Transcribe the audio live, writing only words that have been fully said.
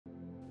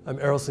I'm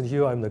Errolson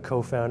Hugh. I'm the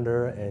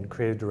co-founder and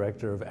creative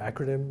director of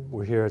ACRONYM.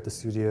 We're here at the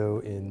studio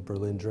in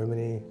Berlin,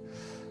 Germany.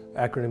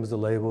 ACRONYM is a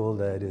label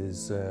that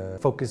is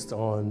focused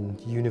on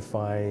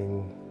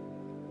unifying,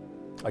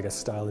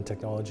 style and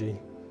technology.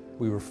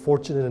 We were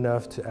fortunate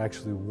enough to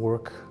actually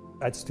work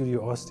at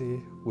Studio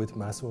Osti with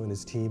Massimo and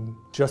his team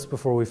just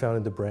before we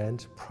founded the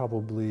brand,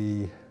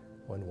 probably,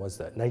 when was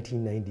that?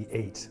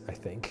 1998, I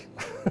think.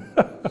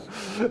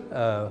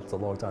 It's a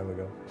long time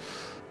ago.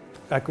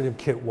 ACRONYM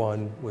Kit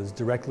 1 was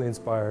directly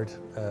inspired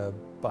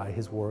by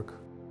his work.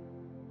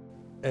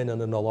 And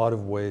in a lot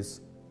of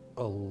ways,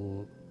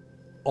 all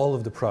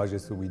of the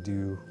projects that we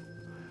do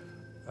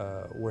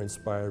were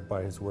inspired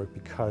by his work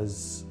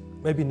because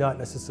maybe not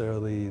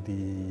necessarily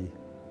the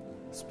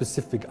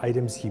specific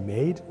items he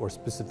made or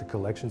specific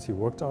collections he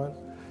worked on,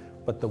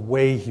 but the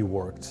way he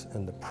worked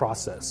and the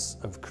process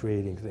of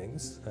creating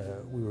things.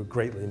 We were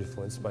greatly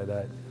influenced by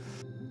that.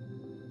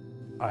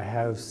 I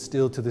have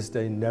still to this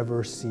day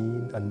never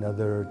seen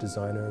another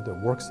designer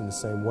that works in the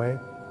same way,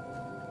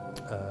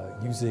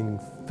 using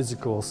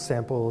physical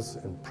samples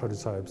and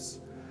prototypes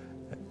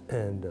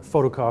and a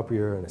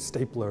photocopier and a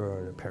stapler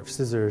and a pair of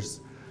scissors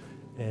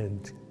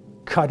and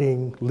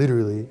cutting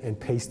literally and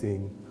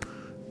pasting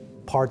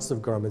parts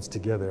of garments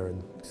together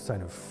and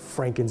kind of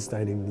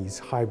Frankensteining these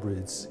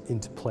hybrids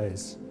into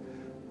place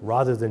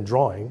rather than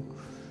drawing,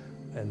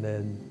 and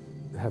then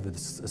have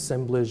this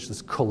assemblage,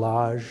 this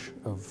collage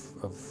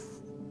of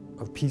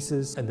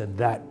pieces, and then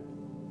that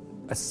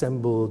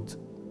assembled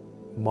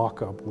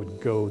mock-up would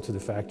go to the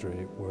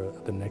factory where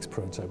the next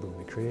prototype would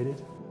be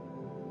created.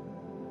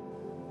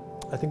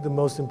 I think the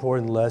most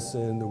important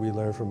lesson that we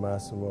learned from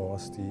Massimo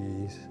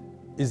Osti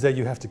is that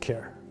you have to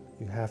care.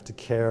 You have to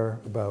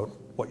care about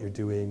what you're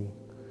doing.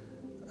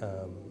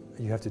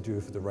 You have to do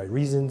it for the right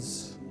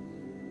reasons,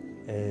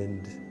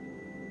 and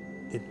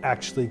it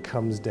actually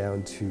comes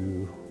down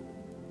to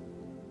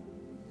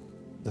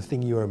the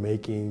thing you are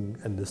making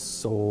and the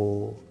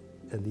soul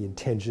and the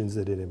intentions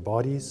that it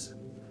embodies.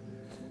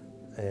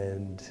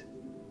 And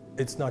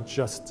it's not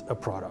just a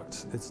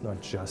product. It's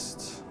not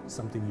just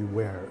something you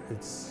wear.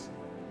 It's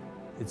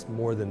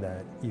more than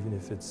that, even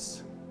if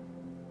it's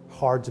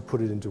hard to put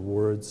it into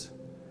words.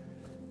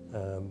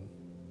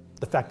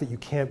 The fact that you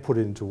can't put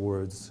it into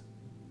words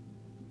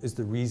is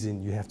the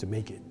reason you have to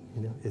make it.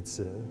 You know,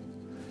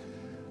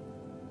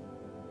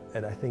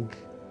 and I think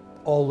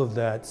all of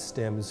that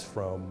stems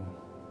from,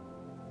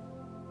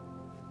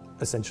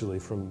 essentially,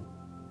 from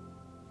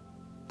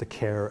the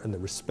care and the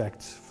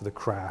respect for the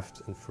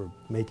craft and for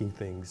making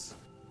things.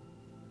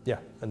 Yeah,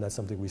 and that's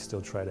something we still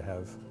try to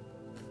have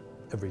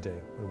every day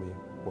when we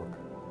work.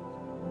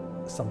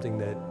 Something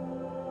that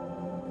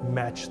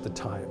matched the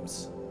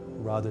times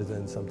rather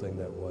than something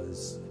that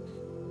was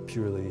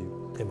purely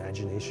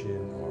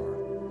imagination or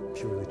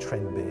purely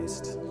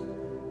trend-based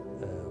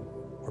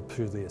or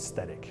purely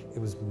aesthetic. It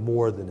was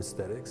more than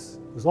aesthetics.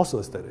 It was also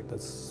aesthetic.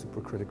 That's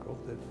super critical.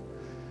 That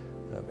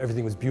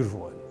everything was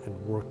beautiful and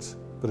worked,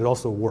 but it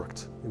also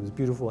worked. It was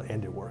beautiful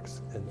and it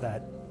worked. And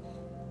that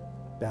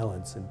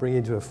balance and bringing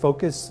it into a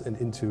focus and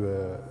into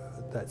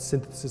that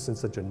synthesis in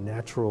such a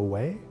natural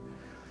way,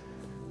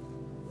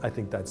 I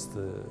think that's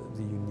the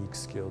unique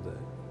skill that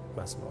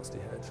Massimo Osti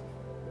had.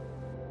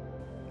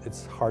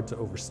 It's hard to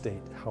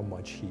overstate how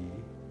much he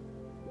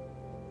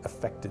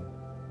affected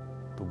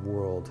the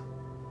world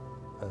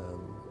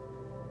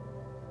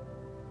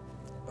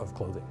of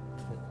clothing.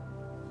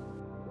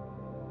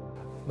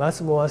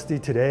 Massimo Osti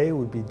today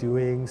would be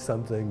doing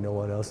something no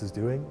one else is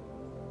doing.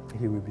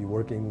 He would be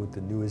working with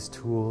the newest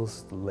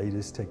tools, the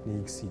latest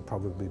techniques. He'd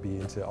probably be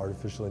into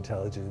artificial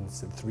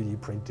intelligence and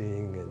 3D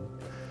printing,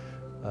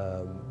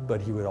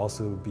 but he would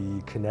also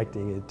be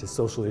connecting it to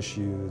social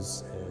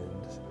issues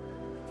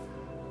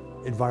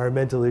and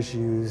environmental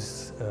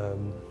issues.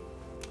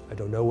 I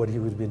don't know what he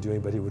would have been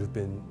doing, but he would have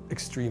been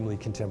extremely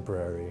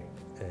contemporary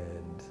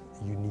and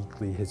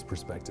uniquely his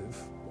perspective.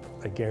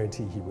 I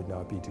guarantee he would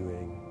not be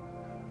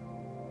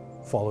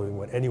following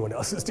what anyone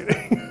else is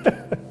doing.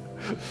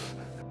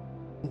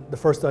 The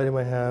first item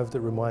I have that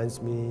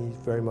reminds me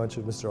very much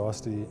of Mr.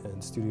 Osti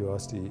and Studio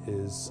Osti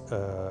is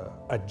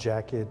a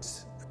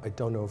jacket. I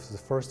don't know if it's the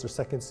first or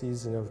second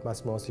season of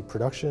Massimo Osti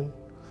production.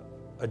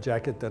 A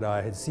jacket that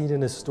I had seen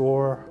in a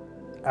store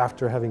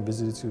after having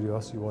visited Studio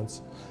Osti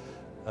once,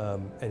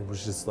 and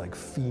was just like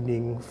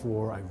fiending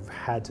for, I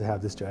had to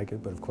have this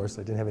jacket, but of course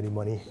I didn't have any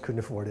money, couldn't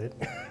afford it.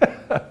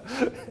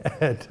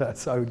 And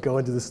so I would go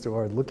into the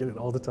store and look at it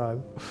all the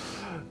time.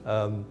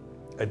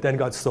 It then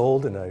got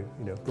sold,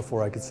 and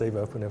before I could save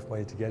up enough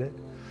money to get it.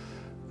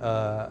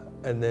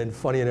 And then,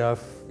 funny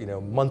enough,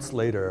 months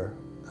later,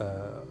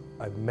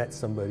 I met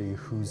somebody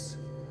whose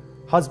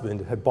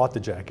husband had bought the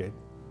jacket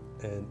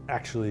and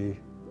actually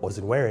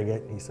wasn't wearing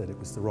it. He said it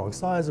was the wrong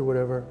size or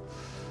whatever.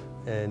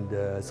 And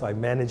so I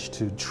managed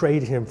to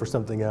trade him for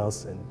something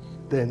else and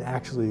then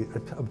actually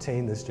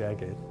obtain this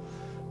jacket.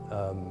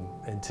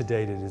 And to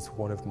date, it is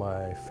one of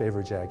my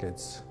favorite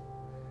jackets.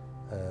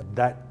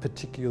 That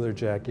particular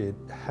jacket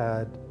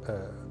had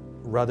a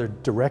rather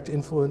direct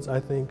influence, I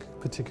think,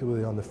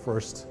 particularly on the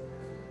first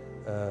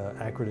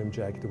acronym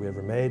jacket that we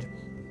ever made.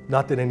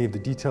 Not that any of the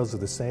details are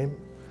the same,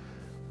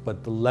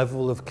 but the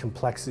level of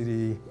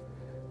complexity,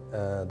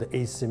 the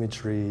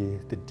asymmetry,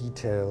 the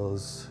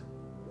details,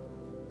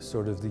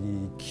 sort of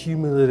the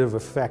cumulative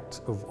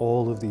effect of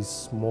all of these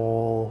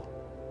small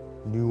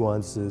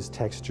nuances,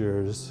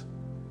 textures,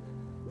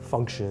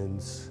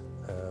 functions,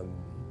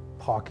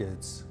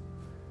 pockets.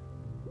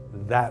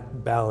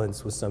 That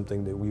balance was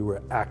something that we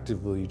were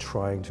actively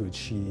trying to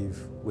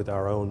achieve with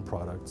our own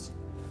products.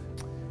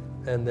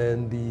 And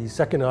then the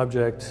second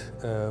object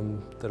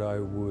that I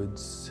would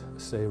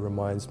say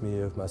reminds me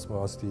of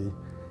Massimo Osti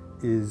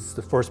is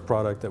the first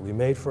product that we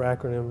made for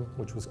ACRONYM,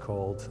 which was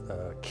called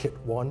Kit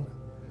 1.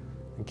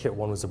 And Kit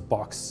 1 was a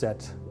box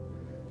set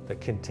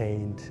that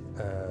contained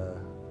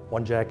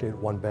one jacket,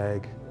 one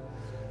bag,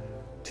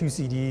 2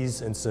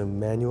 CDs, and some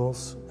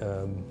manuals.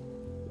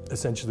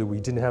 Essentially, we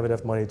didn't have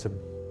enough money to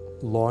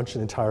launch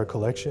an entire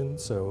collection,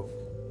 so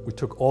we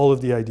took all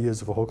of the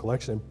ideas of a whole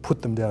collection and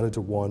put them down into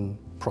one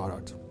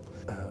product.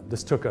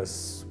 This took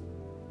us,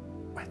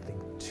 I think,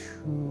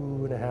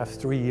 2.5,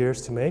 3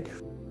 years to make.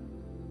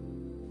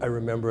 I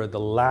remember the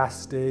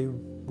last day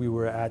we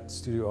were at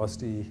Studio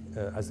Osti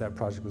as that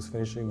project was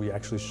finishing, we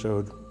actually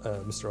showed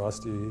Mr.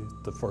 Osti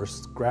the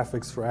first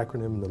graphics for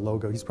ACRONYM and the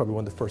logo. He's probably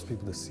one of the first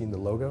people to see the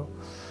logo.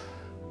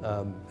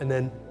 And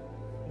then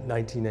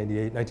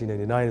 1998,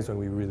 1999 is when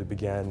we really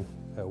began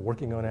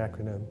working on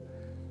ACRONYM.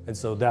 And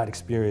so that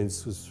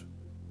experience was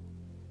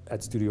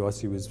at Studio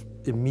Osti was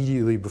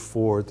immediately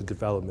before the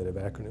development of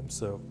ACRONYM.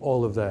 So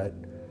all of that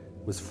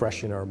was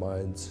fresh in our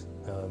minds.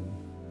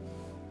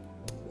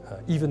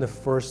 Even the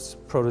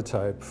first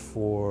prototype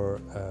for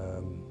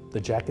the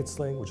jacket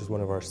sling, which is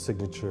one of our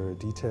signature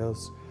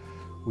details,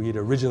 we had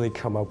originally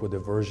come up with a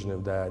version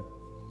of that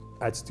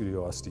at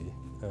Studio Osti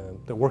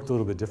that worked a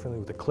little bit differently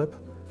with a clip,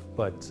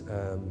 but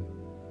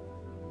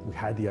we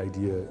had the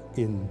idea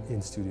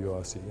in Studio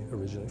Osti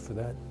originally for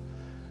that.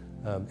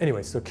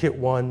 Anyway, so Kit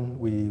 1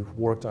 we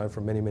worked on for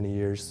many, many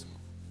years,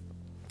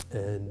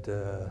 and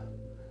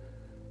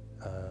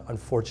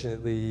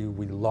unfortunately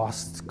we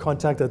lost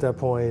contact at that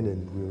point,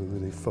 and we were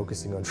really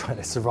focusing on trying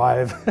to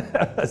survive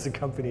as a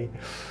company.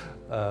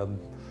 Yeah,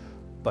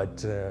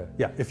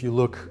 if you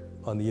look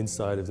on the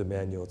inside of the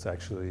manual, it's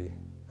actually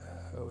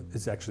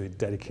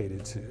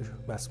dedicated to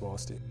Massimo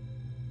Osti.